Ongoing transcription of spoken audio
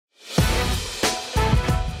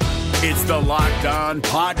It's the Locked On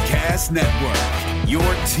Podcast Network, your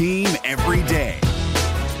team every day.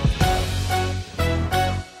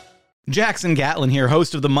 Jackson Gatlin here,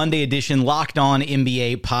 host of the Monday edition Locked On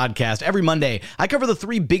NBA podcast. Every Monday, I cover the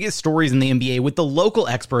three biggest stories in the NBA with the local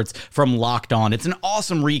experts from Locked On. It's an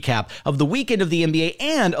awesome recap of the weekend of the NBA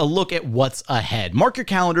and a look at what's ahead. Mark your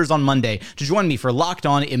calendars on Monday to join me for Locked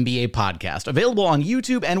On NBA podcast, available on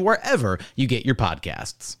YouTube and wherever you get your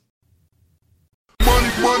podcasts.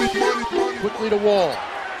 Money. Quickly to Wall.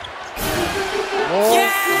 Wall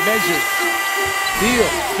measures. Deal.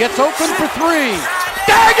 Gets open for three.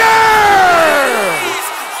 Dagger!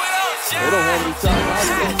 They don't have any time.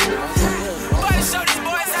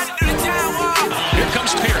 Here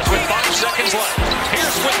comes Pierce with 5 seconds left.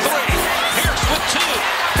 Pierce with 3. Pierce with 2.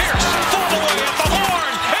 Pierce fall away at the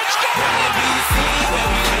horn. It's gone!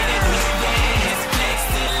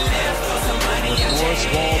 Morris,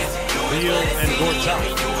 Wall, Beal, and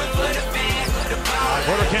Gortat.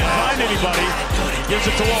 Porter can't find anybody. He gives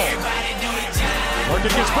it to Wall.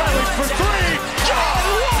 Working against Bradley for 3. John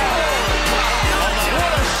Wall!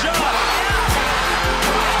 What a shot!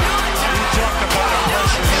 You talked about a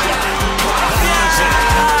pressure shot.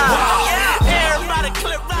 Everybody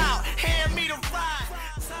clip out. Hand me the ride.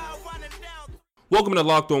 Welcome to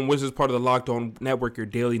Locked On Wizards, part of the Locked On Network, your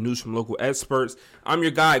daily news from local experts. I'm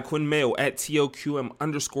your guy, Quinn Mayo, at TLQM_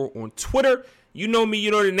 on Twitter. You know me,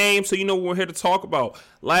 you know the name, so you know what we're here to talk about.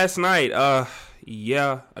 Last night,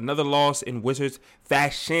 another loss in Wizards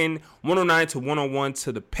fashion, 109-101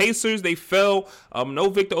 to the Pacers. They fell. No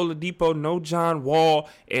Victor Oladipo, no John Wall,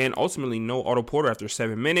 and ultimately no Otto Porter after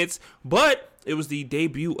 7 minutes. But it was the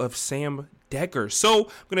debut of Sam Dekker. So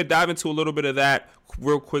I'm going to dive into a little bit of that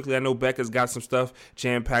real quickly. I know Becca's got some stuff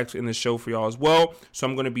jam-packed in the show for y'all as well. So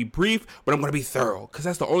I'm going to be brief, but I'm going to be thorough because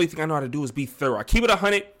that's the only thing I know how to do is be thorough. I keep it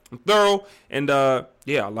 100. I'm thorough, and I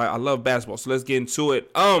love basketball. So let's get into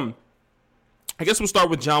it. I guess we'll start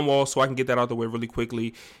with John Wall so I can get that out the way really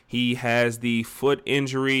quickly. He has the foot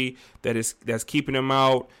injury that's keeping him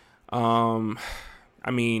out. I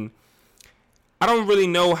don't really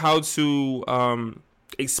know how to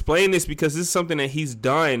explain this because this is something that he's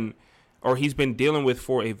done or he's been dealing with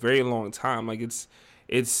for a very long time. Like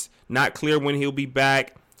it's not clear when he'll be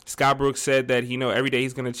back. Scott Brooks said that, every day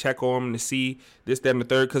he's going to check on him to see this, that, and the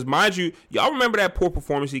third. Because, mind you, y'all remember that poor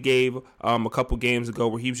performance he gave a couple games ago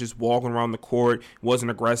where he was just walking around the court, wasn't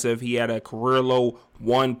aggressive. He had a career-low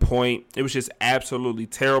 1 point. It was just absolutely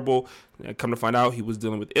terrible. Come to find out, he was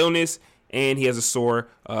dealing with illness, and he has a sore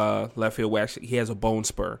left heel. Well, actually, he has a bone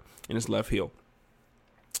spur in his left heel.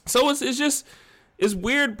 So it's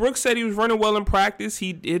weird. Brooks said he was running well in practice.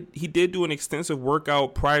 He did do an extensive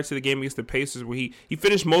workout prior to the game against the Pacers where he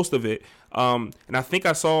finished most of it. And I think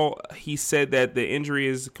I saw he said that the injury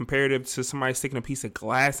is comparative to somebody sticking a piece of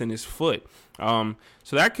glass in his foot. So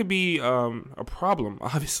that could be a problem,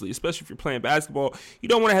 obviously, especially if you're playing basketball. You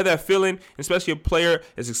don't want to have that feeling, especially a player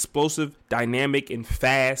as explosive, dynamic, and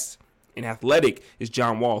fast and athletic as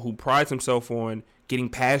John Wall, who prides himself on getting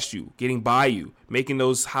past you, getting by you, making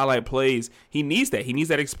those highlight plays. He needs that. He needs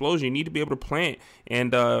that explosion. You need to be able to plant.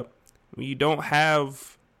 And when you don't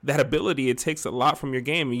have that ability, it takes a lot from your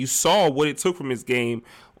game. And you saw what it took from his game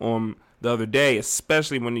the other day,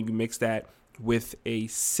 especially when you mix that with a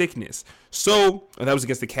sickness. So that was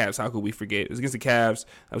against the Cavs. How could we forget? It was against the Cavs.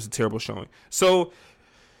 That was a terrible showing. So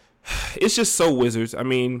it's just so Wizards. I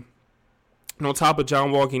mean, on top of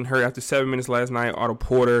John Wall getting hurt after 7 minutes last night, Otto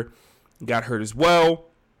Porter got hurt as well.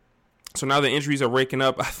 So now the injuries are raking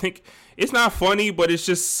up. I think it's not funny, but it's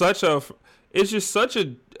just such a,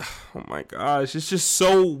 oh my gosh, it's just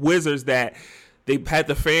so Wizards that they had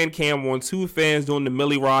the fan cam on 2 fans doing the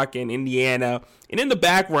Millie Rock in Indiana. And in the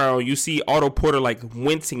background, you see Otto Porter like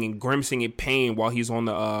wincing and grimacing in pain while he's on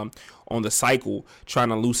the cycle trying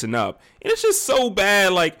to loosen up. And it's just so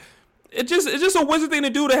bad. Like, it's just a Wizard thing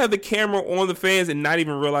to do to have the camera on the fans and not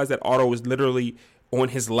even realize that Otto was literally on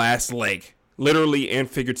his last leg, literally and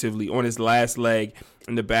figuratively on his last leg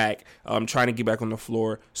in the back, trying to get back on the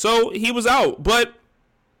floor. So he was out. But,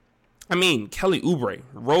 I mean, Kelly Oubre,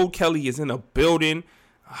 Road Kelly is in the building,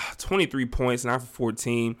 23 points, 9 for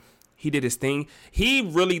 14. He did his thing. He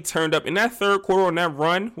really turned up in that third quarter on that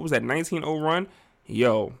run. What was that, 19-0 run?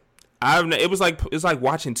 Yo, it's like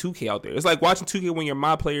watching 2K out there. It's like watching 2K when your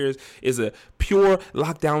my player is a pure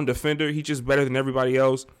lockdown defender. He's just better than everybody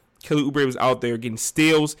else. Kelly Oubre was out there getting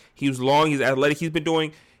steals. He was long. He's athletic. He's been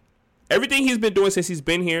doing everything he's been doing since he's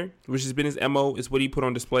been here, which has been his MO, is what he put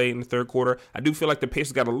on display in the third quarter. I do feel like the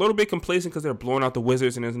Pacers got a little bit complacent because they're blowing out the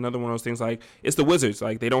Wizards, and there's another one of those things like it's the Wizards.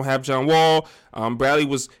 Like, they don't have John Wall. Bradley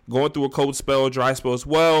was going through a cold spell, dry spell as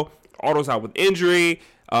well. Otto's out with injury.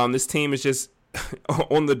 This team is just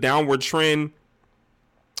on the downward trend.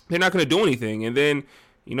 They're not going to do anything. And then,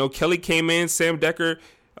 Kelly came in, Sam Dekker.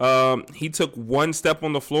 He took one step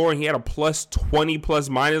on the floor, and he had a plus 20 plus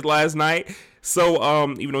minus last night.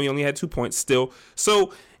 So, even though he only had 2 points still.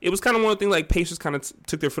 So, it was kind of one of the things, like, Pacers kind of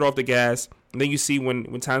took their foot off the gas. And then you see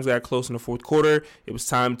when times got close in the fourth quarter, it was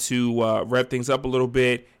time to rev things up a little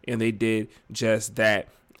bit, and they did just that.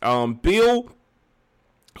 Bill,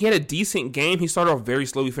 he had a decent game. He started off very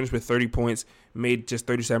slow. He finished with 30 points, made just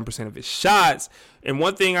 37% of his shots. And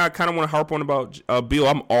one thing I kind of want to harp on about Bill,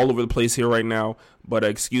 I'm all over the place here right now,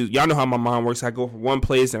 but y'all know how my mind works. I go from one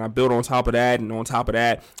place and I build on top of that and on top of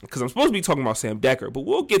that, because I'm supposed to be talking about Sam Dekker, but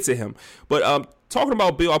we'll get to him. But talking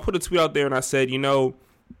about Bill, I put a tweet out there and I said,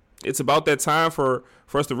 it's about that time for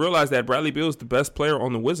us to realize that Bradley Beal is the best player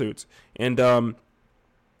on the Wizards. And,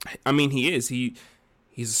 he is.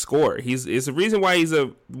 He's a scorer. It's the reason why he's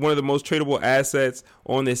one of the most tradable assets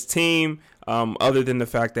on this team, other than the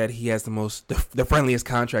fact that he has the friendliest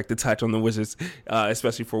contract to touch on the Wizards,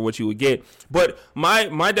 especially for what you would get. But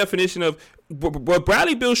my definition of what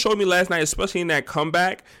Bradley Beal showed me last night, especially in that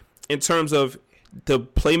comeback, in terms of the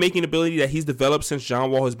playmaking ability that he's developed since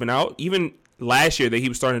John Wall has been out, even last year that he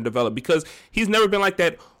was starting to develop, because he's never been like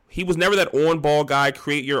that. He was never that on-ball guy,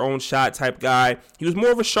 create your own shot type guy. He was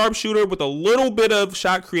more of a sharpshooter with a little bit of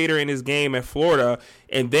shot creator in his game at Florida.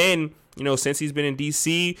 And then, since he's been in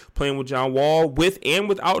D.C. playing with John Wall, with and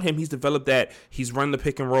without him, he's developed that. He's run the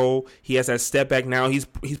pick and roll. He has that step back now. He's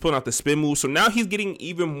pulling out the spin move. So now he's getting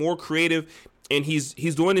even more creative, and he's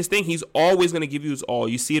doing his thing. He's always going to give you his all.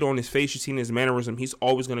 You see it on his face. You see it in his mannerism. He's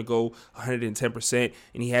always going to go 110%,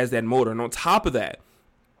 and he has that motor. And on top of that,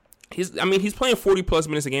 he's playing 40-plus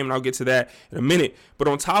minutes a game, and I'll get to that in a minute. But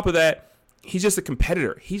on top of that, he's just a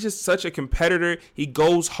competitor. He's just such a competitor. He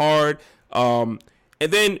goes hard. And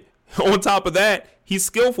then on top of that, he's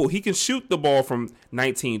skillful. He can shoot the ball from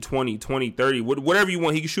 19, 20, 30, whatever you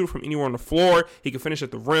want. He can shoot it from anywhere on the floor. He can finish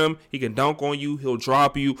at the rim. He can dunk on you. He'll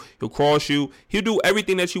drop you. He'll cross you. He'll do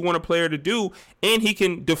everything that you want a player to do, and he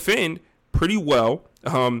can defend pretty well.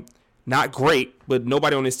 Not great, but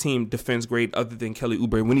nobody on his team defends great other than Kelly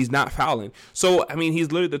Oubre when he's not fouling. So,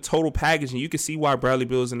 he's literally the total package, and you can see why Bradley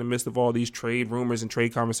Beal is in the midst of all these trade rumors and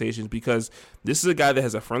trade conversations, because this is a guy that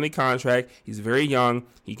has a friendly contract. He's very young.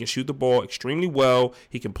 He can shoot the ball extremely well.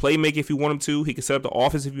 He can play make if you want him to. He can set up the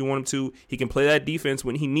offense if you want him to. He can play that defense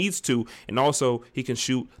when he needs to, and also he can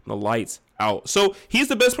shoot the lights out. So, he's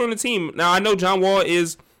the best player on the team. Now, I know John Wall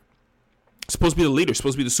is supposed to be the leader,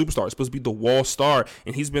 supposed to be the superstar, supposed to be the wall star,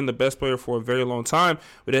 and he's been the best player for a very long time.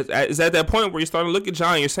 But it's at that point where you're starting to look at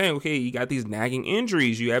John, you're saying, okay, you got these nagging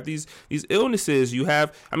injuries, you have these illnesses, you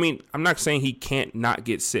have, I'm not saying he can't not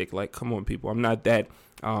get sick. Like, come on, people, I'm not that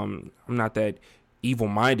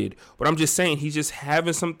evil-minded, but I'm just saying he's just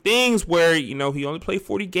having some things where, he only played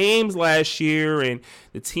 40 games last year, and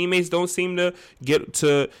the teammates don't seem to get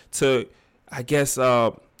to I guess,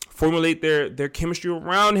 formulate their chemistry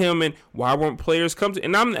around him, and why won't players come to?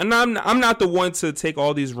 And I'm not the one to take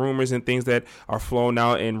all these rumors and things that are flown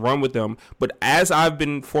out and run with them. But as I've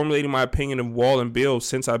been formulating my opinion of Wall and Beal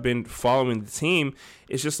since I've been following the team,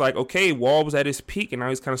 it's just like, okay, Wall was at his peak and now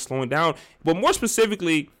he's kind of slowing down. But more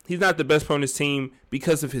specifically, he's not the best player on his team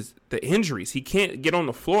because of the injuries. He can't get on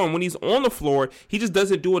the floor, and when he's on the floor, he just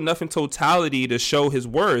doesn't do enough in totality to show his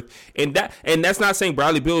worth. And that's not saying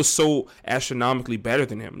Bradley Beal is so astronomically better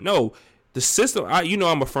than him. No, the system.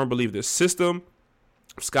 I'm a firm believer. The system,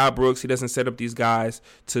 Scott Brooks, he doesn't set up these guys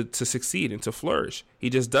to succeed and to flourish. He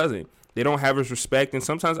just doesn't. They don't have his respect, and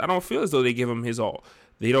sometimes I don't feel as though they give him his all.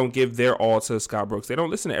 They don't give their all to Scott Brooks. They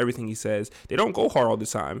don't listen to everything he says. They don't go hard all the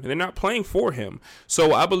time, and they're not playing for him.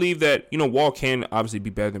 So I believe that, Wall can obviously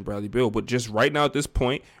be better than Bradley Beal, but just right now at this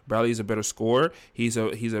point, Bradley's a better scorer. He's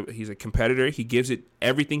a competitor. He gives it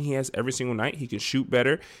everything he has every single night. He can shoot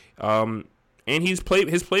better, and his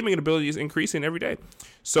playmaking ability is increasing every day.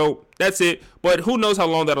 So that's it. But who knows how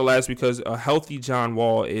long that'll last, because a healthy John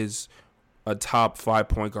Wall is a top 5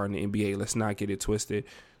 point guard in the NBA. Let's not get it twisted.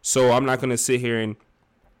 So I'm not going to sit here and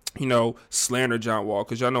slander John Wall,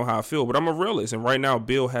 because y'all know how I feel. But I'm a realist, and right now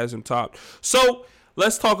Bill has him topped. So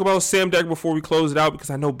let's talk about Sam Dekker before we close it out, because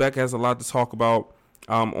I know Becca has a lot to talk about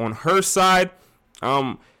on her side.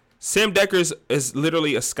 Sam Dekker is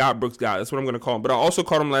literally a Scott Brooks guy. That's what I'm going to call him. But I also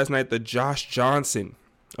called him last night the Josh Johnson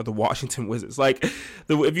of the Washington Wizards. Like,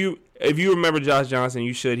 if you remember Josh Johnson,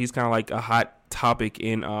 you should. He's kind of like a hot topic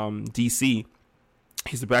in D.C.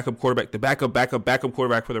 He's the backup quarterback, the backup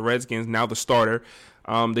quarterback for the Redskins, now the starter.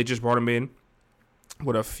 They just brought him in.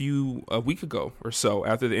 a week ago or so,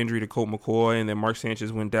 after the injury to Colt McCoy, and then Mark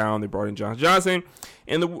Sanchez went down. They brought in Josh Johnson,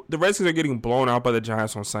 and the Redskins are getting blown out by the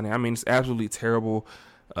Giants on Sunday. I mean, it's absolutely terrible.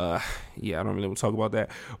 I don't really want to talk about that.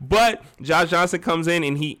 But Josh Johnson comes in,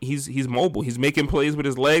 and he's mobile. He's making plays with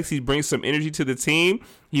his legs. He brings some energy to the team.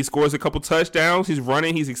 He scores a couple touchdowns. He's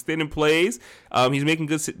running. He's extending plays. He's making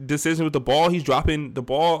good decisions with the ball. He's dropping the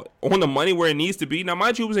ball on the money where it needs to be. Now,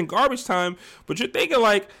 mind you, it was in garbage time, but you're thinking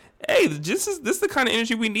like, hey, this is the kind of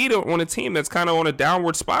energy we need on a team that's kind of on a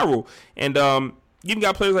downward spiral. And you've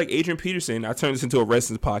got players like Adrian Peterson. I turned this into a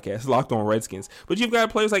Redskins podcast, Locked On Redskins. But you've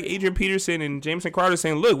got players like Adrian Peterson and Jameson Crowder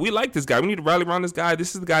saying, look, we like this guy. We need to rally around this guy.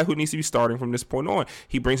 This is the guy who needs to be starting from this point on.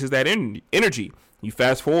 He brings us that energy. You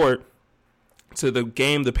fast forward to the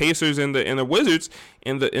game, the Pacers and the Wizards,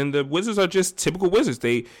 and the Wizards are just typical Wizards.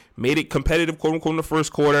 They made it competitive, quote unquote, in the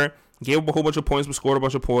first quarter, gave up a whole bunch of points, but scored a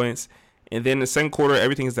bunch of points. And then in the second quarter,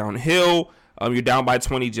 everything is downhill. You're down by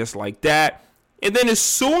 20 just like that. And then as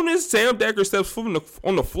soon as Sam Dekker steps foot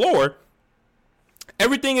on the floor,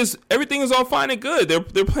 everything is all fine and good.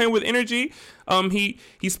 They're playing with energy.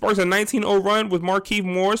 He sparks a 19-0 run with Markieff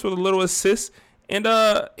Morris with a little assist, and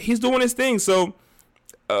he's doing his thing. So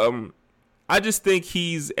I just think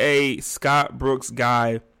he's a Scott Brooks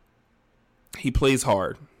guy. He plays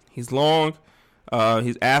hard. He's long.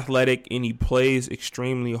 He's athletic, and he plays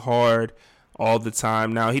extremely hard all the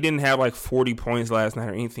time. Now, he didn't have like 40 points last night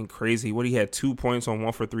or anything crazy. He had 2 points on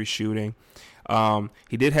 1 for 3 shooting.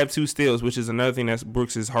 He did have 2 steals, which is another thing that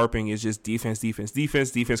Brooks is harping, is just defense.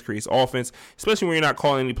 Defense creates offense, especially when you're not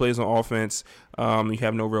calling any plays on offense. You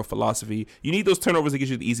have no real philosophy. You need those turnovers to get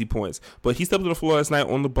you the easy points. But he stepped on the floor last night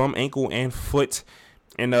on the bum, ankle, and foot,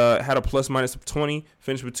 and had a plus-minus of 20,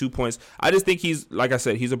 finished with 2 points. I just think he's, like I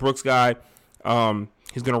said, he's a Brooks guy.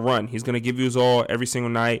 He's going to run. He's going to give you his all every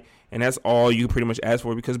single night, and that's all you pretty much ask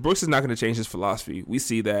for, because Brooks is not going to change his philosophy. We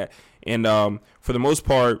see that. And for the most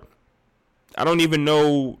part, I don't even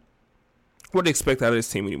know what to expect out of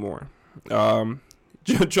this team anymore.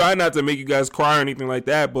 Try not to make you guys cry or anything like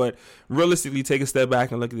that, but realistically take a step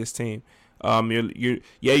back and look at this team. You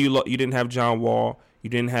didn't have John Wall. You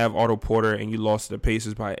didn't have Otto Porter, and you lost to the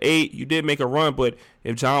Pacers by 8. You did make a run, but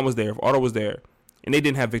if John was there, if Otto was there, and they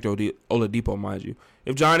didn't have Victor Oladipo, mind you.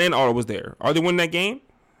 If John and Otto was there, are they winning that game?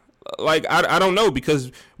 Like, I don't know,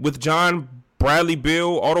 because with John, Bradley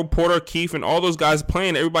Beal, Otto Porter, Keith, and all those guys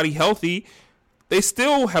playing, everybody healthy, they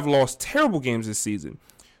still have lost terrible games this season.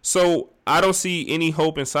 So I don't see any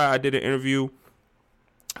hope inside. I did an interview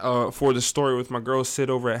for the story with my girl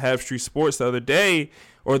Sid over at Half Street Sports the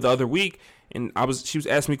other week, and she was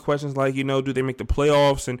asking me questions like, do they make the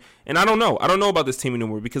playoffs? And I don't know. I don't know about this team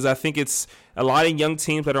anymore, because I think it's a lot of young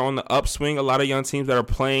teams that are on the upswing, a lot of young teams that are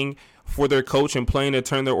playing for their coach and playing to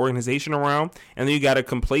turn their organization around. And then you got a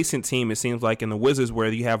complacent team, it seems like, in the Wizards, where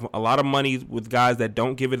you have a lot of money with guys that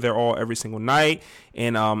don't give it their all every single night,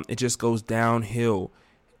 and it just goes downhill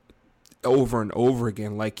over and over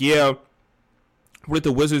again. Like, yeah, what did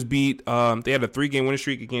the Wizards beat? They had a 3-game winning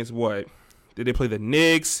streak against what? Did they play the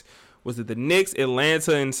Knicks? Was it the Knicks,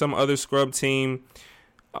 Atlanta, and some other scrub team?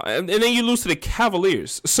 And then you lose to the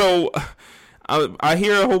Cavaliers. So I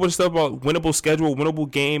hear a whole bunch of stuff about winnable schedule, winnable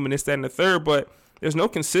game, and this, that, and the third, but there's no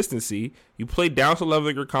consistency. You play down to the level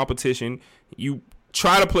of your competition. You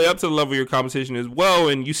try to play up to the level of your competition as well,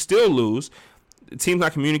 and you still lose. The team's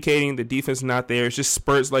not communicating. The defense is not there. It's just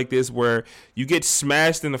spurts like this where you get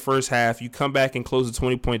smashed in the first half. You come back and close a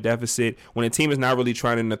 20-point deficit when a team is not really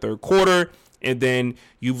trying in the third quarter. And then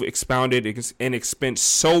you've expounded and expended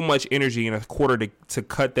so much energy in a quarter to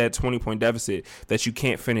cut that 20-point deficit that you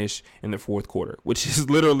can't finish in the fourth quarter, which is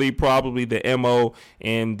literally probably the MO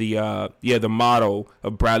and the motto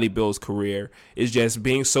of Bradley Beal's career, is just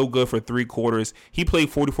being so good for 3 quarters. He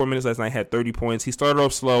played 44 minutes last night, had 30 points. He started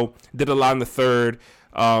off slow, did a lot in the third,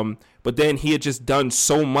 but then he had just done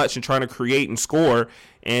so much in trying to create and score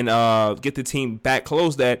and get the team back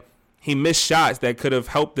close that he missed shots that could have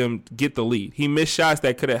helped them get the lead. He missed shots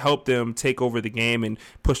that could have helped them take over the game and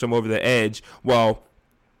push them over the edge, while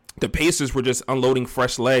the Pacers were just unloading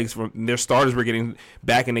fresh legs. From their starters were getting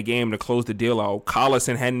back in the game to close the deal out.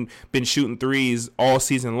 Collison hadn't been shooting threes all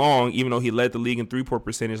season long, even though he led the league in three-point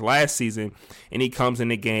percentage last season, and he comes in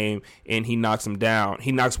the game and he knocks him down.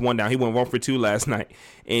 He knocks one down. He went 1 for 2 last night,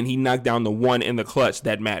 and he knocked down the one in the clutch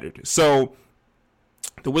that mattered. So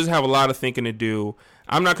the Wizards have a lot of thinking to do.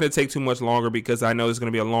 I'm not going to take too much longer because I know it's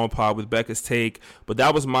going to be a long pod with Becca's take, but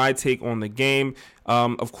that was my take on the game.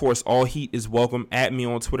 Of course, all heat is welcome. At me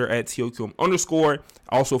on Twitter at TOQM_.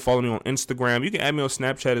 Also follow me on Instagram. You can add me on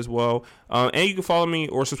Snapchat as well. And you can follow me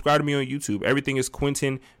or subscribe to me on YouTube. Everything is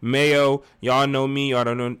Quentin Mayo. Y'all know me. Y'all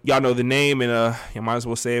know the name, and you might as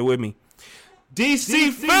well say it with me.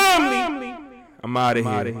 DC family. I'm out of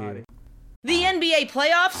here. The NBA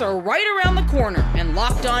playoffs are right around the corner, and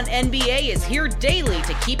Locked On NBA is here daily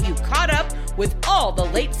to keep you caught up with all the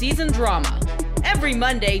late season drama. Every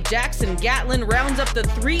Monday, Jackson Gatlin rounds up the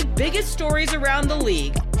 3 biggest stories around the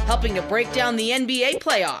league, helping to break down the NBA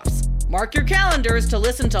playoffs. Mark your calendars to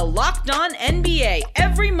listen to Locked On NBA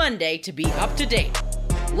every Monday to be up to date.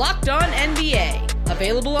 Locked On NBA,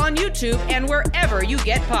 available on YouTube and wherever you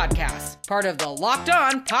get podcasts. Part of the Locked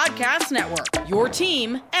On Podcast Network, your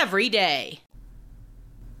team every day.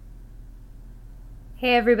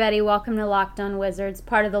 Hey everybody, welcome to Locked On Wizards,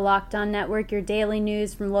 part of the Locked On Network, your daily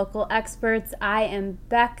news from local experts. I am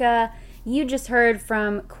Becca. You just heard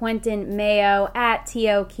from Quentin Mayo at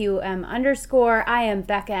TOQM_. I am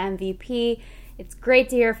Becca MVP. It's great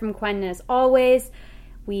to hear from Quentin as always.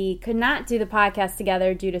 We could not do the podcast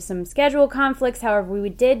together due to some schedule conflicts. However, we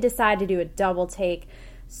did decide to do a double take.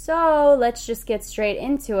 So let's just get straight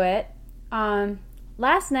into it.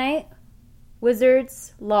 Last night,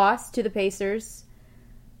 Wizards lost to the Pacers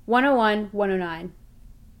 101-109.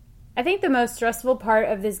 I think the most stressful part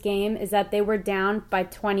of this game is that they were down by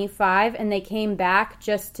 25 and they came back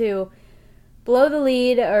just to blow the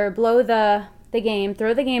lead or blow the game,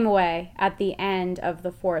 throw the game away at the end of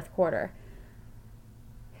the fourth quarter.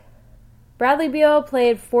 Bradley Beal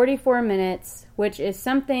played 44 minutes, which is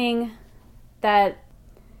something that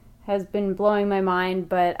has been blowing my mind,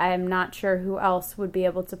 but I am not sure who else would be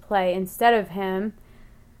able to play instead of him.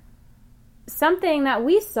 Something that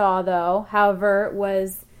we saw, though, however,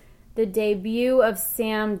 was the debut of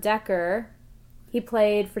Sam Dekker. He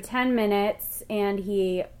played for 10 minutes, and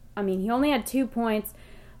he only had 2 points,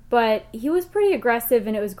 but he was pretty aggressive,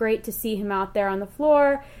 and it was great to see him out there on the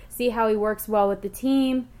floor, see how he works well with the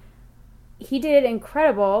team. He did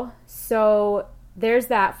incredible, so there's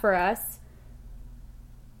that for us.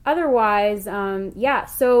 Otherwise,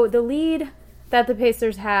 so the lead that the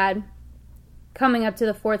Pacers had coming up to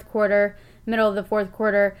the fourth quarter, middle of the fourth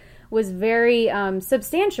quarter, was very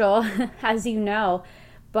substantial, as you know.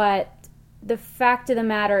 But the fact of the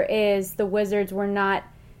matter is the Wizards were not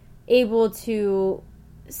able to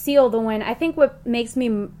seal the win. I think what makes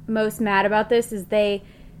me most mad about this is they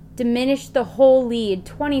diminished the whole lead,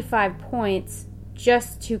 25 points,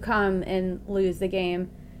 just to come and lose the game.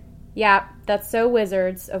 Yeah, that's so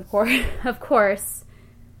Wizards, of course.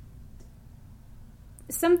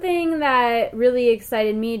 Something that really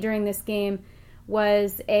excited me during this game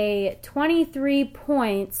was a 23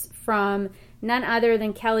 points from none other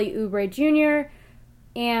than Kelly Oubre Jr.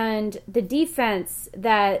 and the defense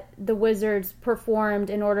that the Wizards performed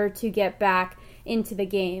in order to get back into the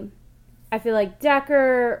game. I feel like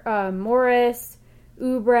Dekker, Morris,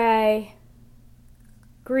 Oubre,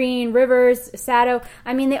 Green, Rivers, Sato,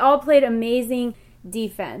 they all played amazing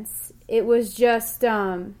defense. It was just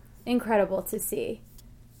incredible to see.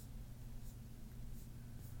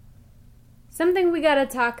 Something we got to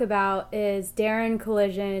talk about is Darren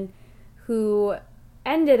Collision, who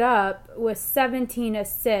ended up with 17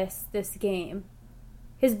 assists this game,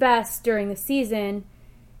 his best during the season.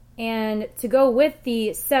 And to go with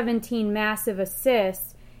the 17 massive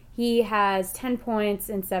assists, he has 10 points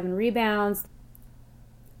and 7 rebounds.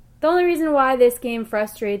 The only reason why this game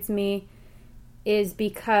frustrates me is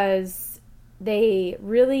because they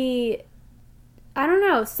really,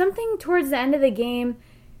 something towards the end of the game,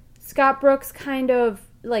 Scott Brooks kind of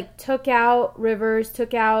took out Rivers,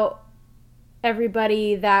 took out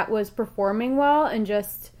everybody that was performing well and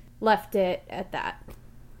just left it at that.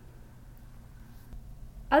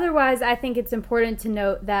 Otherwise, I think it's important to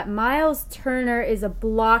note that Miles Turner is a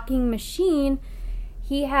blocking machine.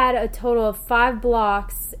 He had a total of 5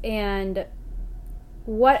 blocks, and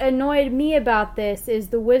what annoyed me about this is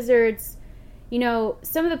the Wizards,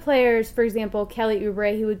 some of the players, for example, Kelly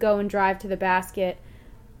Oubre, he would go and drive to the basket.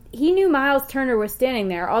 He knew Miles Turner was standing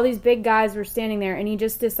there. All these big guys were standing there, and he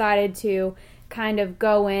just decided to kind of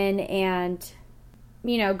go in and,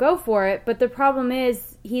 go for it. But the problem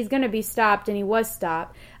is he's going to be stopped, and he was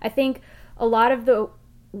stopped. I think a lot of the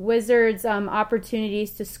Wizards'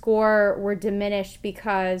 opportunities to score were diminished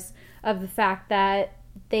because of the fact that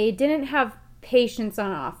they didn't have patience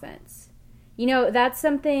on offense. That's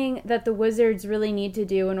something that the Wizards really need to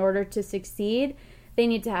do in order to succeed. They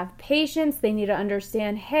need to have patience. They need to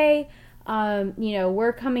understand, hey,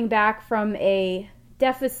 we're coming back from a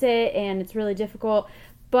deficit and it's really difficult,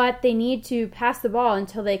 but they need to pass the ball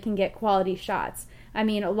until they can get quality shots. I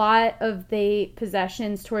mean, a lot of the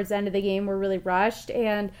possessions towards the end of the game were really rushed,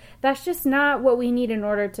 and that's just not what we need in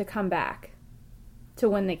order to come back to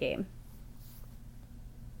win the game.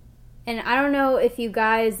 And I don't know if you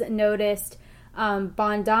guys noticed,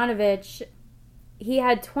 Bogdanovic, he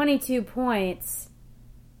had 22 points,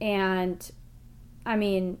 and I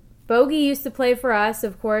mean, Bogey used to play for us,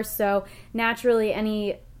 of course, so naturally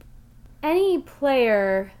any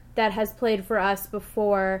player that has played for us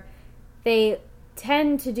before, they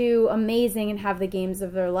tend to do amazing and have the games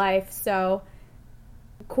of their life. So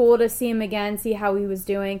cool to see him again, see how he was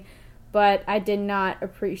doing, but I did not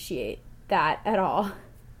appreciate that at all.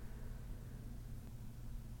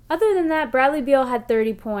 Other than that, Bradley Beal had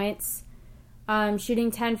 30 points,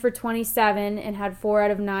 shooting 10 for 27 and had 4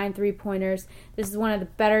 out of 9 3-pointers. This is one of the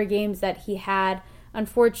better games that he had.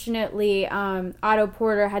 Unfortunately, Otto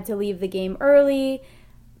Porter had to leave the game early.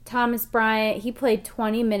 Thomas Bryant, he played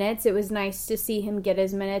 20 minutes. It was nice to see him get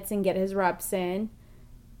his minutes and get his reps in.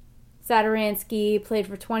 Satoransky played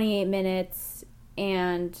for 28 minutes.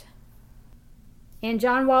 And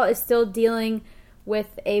John Wall is still dealing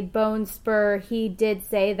with a bone spur. He did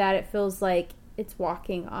say that it feels like it's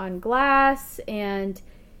walking on glass, and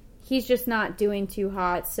he's just not doing too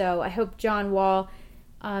hot. So I hope John Wall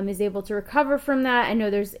is able to recover from that. I know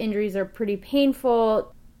those injuries are pretty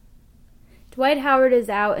painful. Dwight Howard is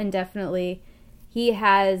out indefinitely. He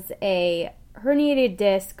has a herniated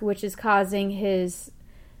disc, which is causing his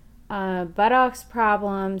buttocks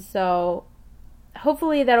problems. So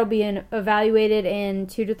hopefully that'll be evaluated in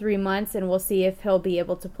 2 to 3 months, and we'll see if he'll be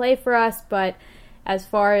able to play for us. But as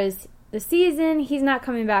far as the season, he's not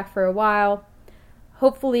coming back for a while.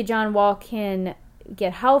 Hopefully John Wall can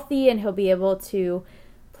get healthy and he'll be able to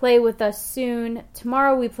play with us soon.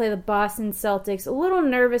 Tomorrow we play the Boston Celtics. A little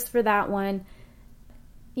nervous for that one.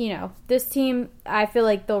 You know, this team, I feel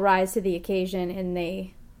like they'll rise to the occasion, and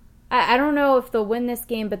I don't know if they'll win this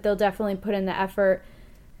game, but they'll definitely put in the effort.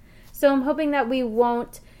 So I'm hoping that we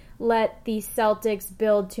won't let the Celtics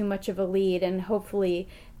build too much of a lead, and hopefully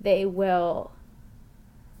they will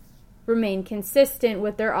remain consistent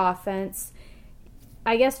with their offense.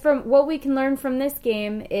 I guess from what we can learn from this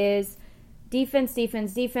game is defense,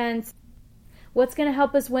 defense, defense. What's going to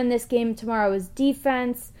help us win this game tomorrow is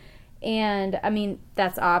defense. And, I mean,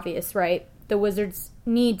 that's obvious, right? The Wizards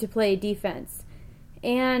need to play defense.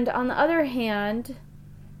 And on the other hand,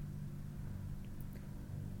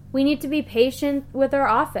 we need to be patient with our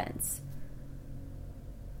offense.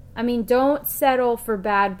 I mean, don't settle for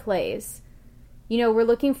bad plays. You know, we're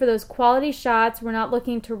looking for those quality shots. We're not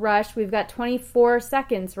looking to rush. We've got 24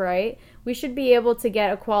 seconds, right? We should be able to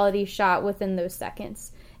get a quality shot within those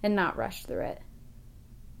seconds and not rush through it.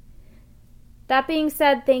 That being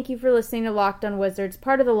said, thank you for listening to Locked On Wizards,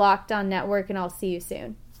 part of the Locked On Network, and I'll see you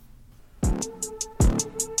soon.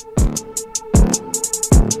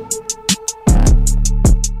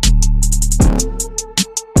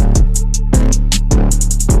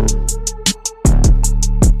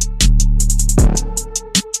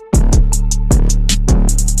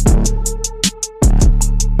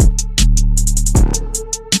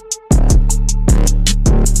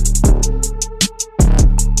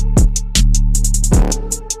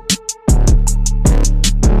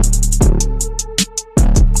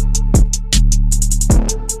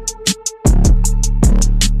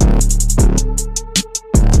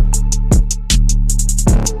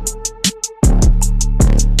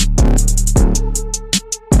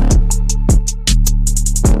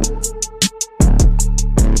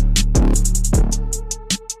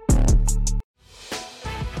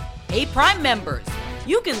 Hey, Prime members,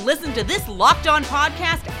 you can listen to this Locked On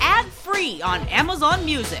podcast ad-free on Amazon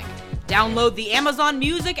Music. Download the Amazon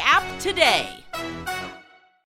Music app today.